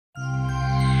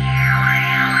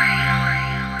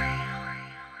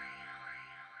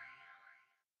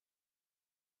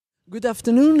Good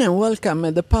afternoon and welcome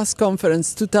at the PAS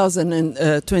Conference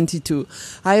 2022.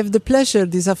 I have the pleasure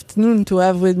this afternoon to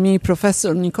have with me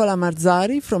Professor Nicola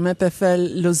Marzari from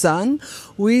EPFL Lausanne,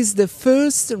 who is the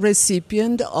first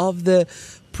recipient of the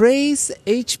PRACE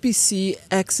HPC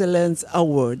Excellence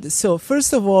Award. So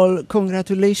first of all,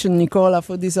 congratulations Nicola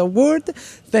for this award.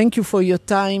 Thank you for your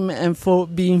time and for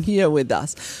being here with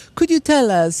us. Could you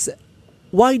tell us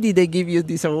why did they give you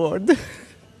this award?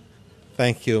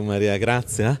 Thank you, Maria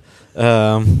Grazia.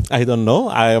 I don't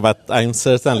know, but I'm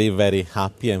certainly very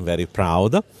happy and very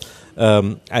proud.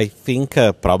 I think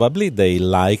probably they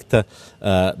liked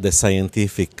the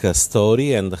scientific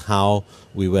story and how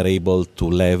we were able to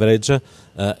leverage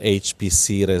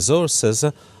HPC resources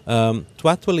to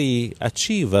actually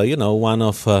achieve, one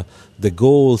of the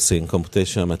goals in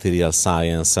computational material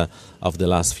science of the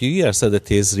last few years,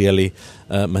 that is really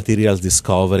materials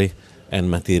discovery and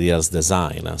materials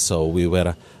design. So we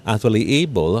were actually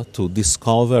able to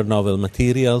discover novel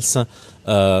materials,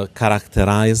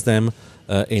 characterize them,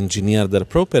 engineer their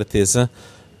properties,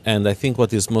 and I think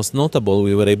what is most notable,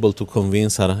 we were able to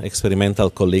convince our experimental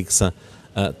colleagues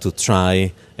to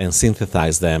try and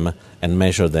synthesize them and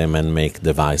measure them and make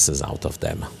devices out of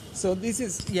them. So this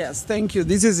is, yes, thank you.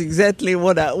 This is exactly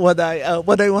what I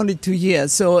wanted to hear.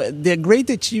 So the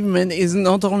great achievement is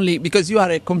not only because you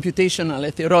are a computational,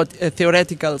 a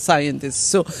theoretical scientist.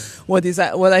 So what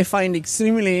I find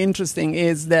extremely interesting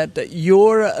is that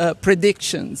your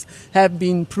predictions have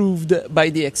been proved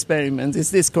by the experiments. Is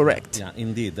this correct? Yeah,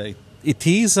 indeed. It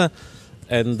is,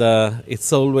 and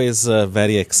it's always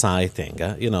very exciting.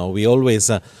 We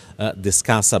always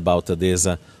discuss about this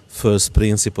first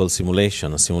principle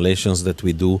simulations that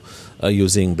we do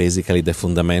using basically the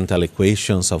fundamental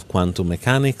equations of quantum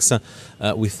mechanics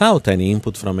without any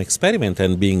input from experiment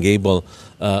and being able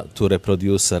to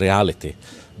reproduce reality.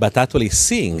 But actually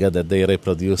seeing that they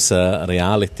reproduce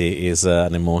reality is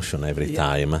an emotion every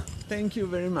time. Thank you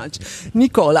very much.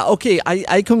 Nicola, okay,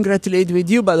 I congratulate with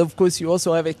you, but of course you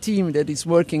also have a team that is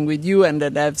working with you and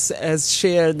that has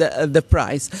shared the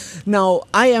prize. Now,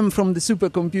 I am from the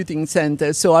Supercomputing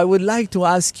Center, so I would like to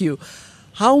ask you,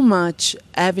 how much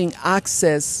having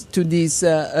access to this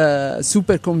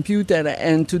supercomputer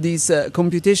and to these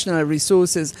computational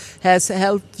resources has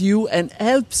helped you and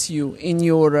helps you in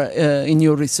your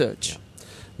research?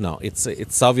 No,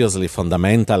 it's obviously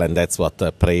fundamental, and that's what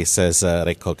PRACE has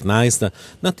recognized,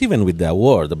 not even with the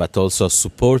award, but also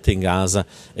supporting us,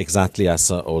 exactly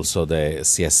as also the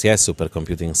CSCS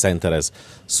Supercomputing Center has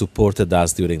supported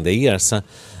us during the years.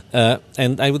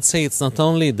 And I would say it's not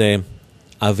only the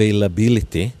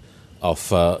availability of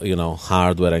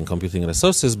hardware and computing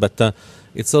resources, but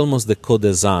it's almost the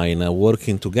co-design,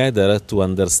 working together to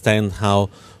understand how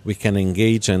we can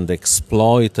engage and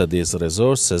exploit these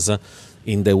resources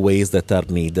in the ways that are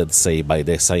needed, say, by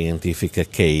the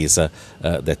scientific case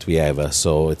that we have.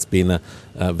 So it's been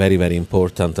very, very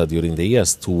important during the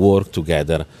years to work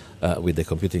together with the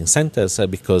computing centers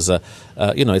because,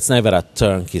 it's never a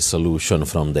turnkey solution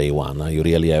from day one. You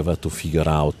really have to figure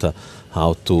out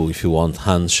how to, if you want,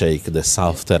 handshake the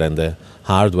software and the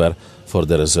hardware for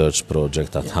the research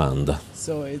project at hand.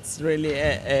 So it's really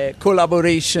a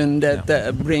collaboration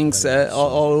that brings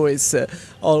always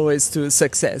to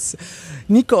success.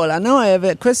 Nicola, now I have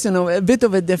a question of a bit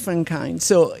of a different kind.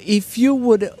 So if you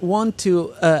would want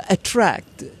to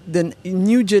attract the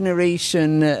new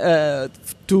generation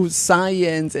to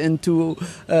science and to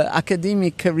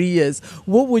academic careers,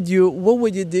 what would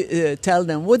you tell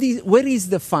them? Where is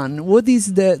the fun? What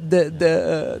is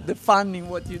the fun in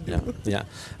what you do? Yeah.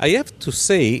 I have to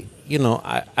say,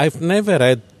 I've never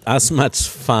had as much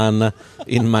fun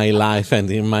in my life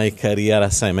and in my career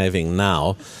as I'm having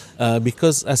now.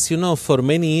 Because, as you know, for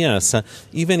many years,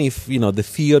 even if, the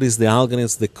theories, the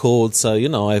algorithms, the codes,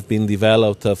 have been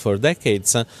developed for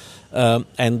decades,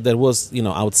 and there was,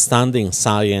 outstanding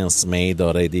science made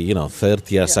already,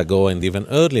 30 years ago and even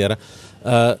earlier,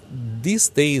 these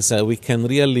days we can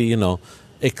really,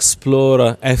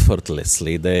 explore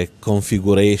effortlessly the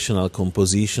configurational,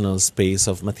 compositional space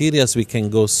of materials. We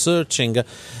can go searching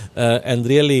and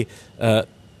really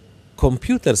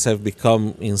computers have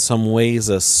become in some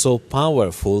ways so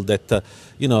powerful that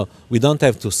we don't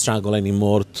have to struggle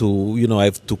anymore to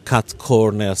have to cut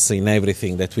corners in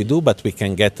everything that we do, but we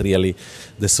can get really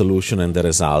the solution and the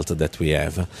result that we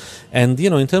have. And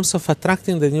in terms of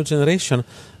attracting the new generation,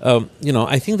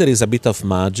 I think there is a bit of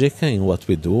magic in what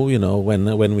we do.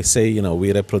 When we say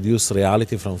we reproduce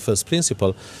reality from first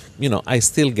principle, I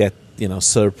still get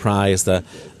surprised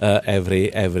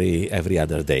every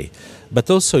other day. But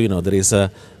also, there is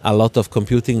a lot of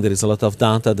computing, there is a lot of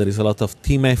data, there is a lot of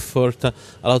team effort. A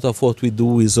lot of what we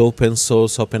do is open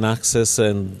source, open access,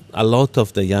 and a lot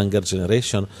of the younger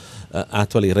generation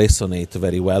actually resonate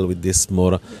very well with this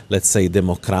more, let's say,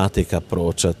 democratic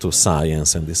approach to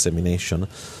science and dissemination.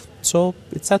 So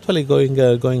it's actually going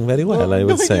very well, I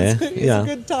would say. It's a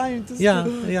good time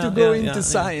to go into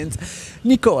science.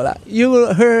 Nicola,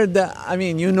 you heard,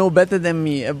 you know better than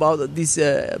me about this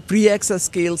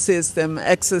pre-exascale system,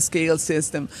 exascale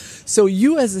system. So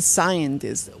you as a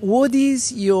scientist, what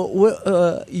is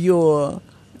your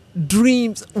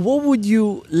dreams? What would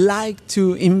you like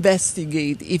to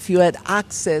investigate if you had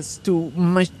access to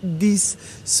these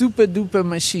super duper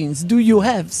machines? Do you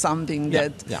have something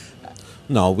that...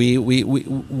 No,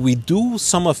 we do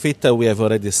some of it. We have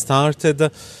already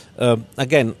started.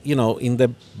 Again, in the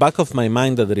back of my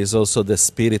mind, there is also the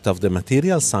spirit of the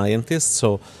material scientist.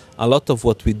 So a lot of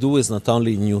what we do is not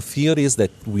only new theories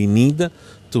that we need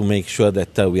to make sure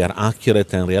that we are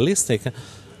accurate and realistic,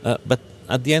 but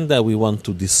at the end we want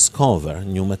to discover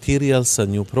new materials,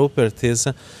 new properties,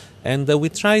 and we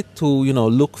try to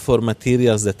look for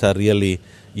materials that are really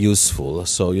useful.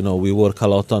 So we work a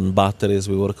lot on batteries,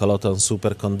 we work a lot on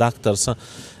superconductors,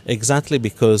 exactly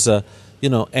because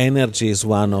energy is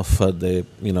one of the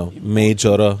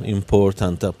major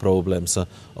important problems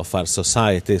of our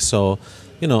society. So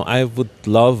I would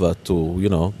love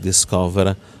to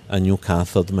discover a new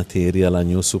cathode material, a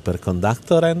new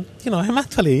superconductor, and I'm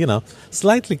actually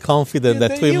slightly confident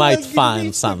that we might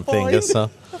find something.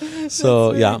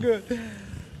 So yeah. Good.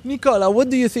 Nicola, what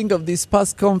do you think of this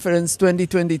PASC conference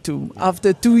 2022?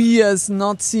 After 2 years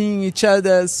not seeing each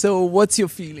other, so what's your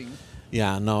feeling?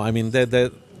 Yeah, no,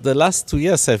 the last 2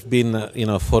 years have been,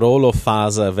 for all of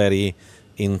us, very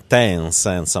intense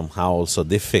and somehow also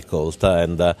difficult,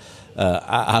 and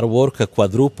our work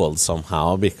quadrupled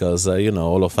somehow because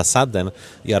all of a sudden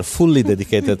you are fully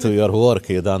dedicated to your work.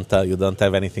 You don't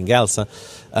have anything else,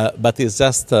 but it's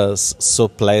just so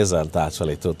pleasant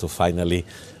actually to finally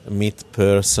meet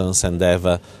persons and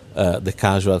have the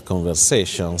casual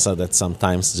conversations that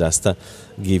sometimes just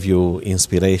give you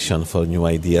inspiration for new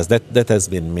ideas. That has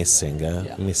been missing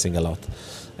a lot.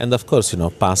 And of course,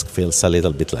 PASC feels a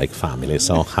little bit like family,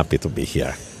 so happy to be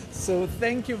here. So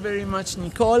thank you very much,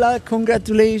 Nicola.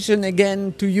 Congratulations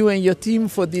again to you and your team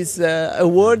for this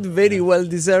award, very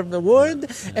well-deserved award.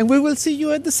 And we will see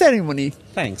you at the ceremony.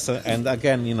 Thanks. And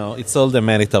again, it's all the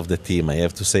merit of the team. I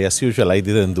have to say, as usual, I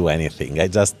didn't do anything. I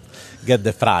just get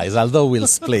the prize, although we'll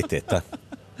split it.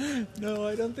 No,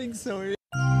 I don't think so.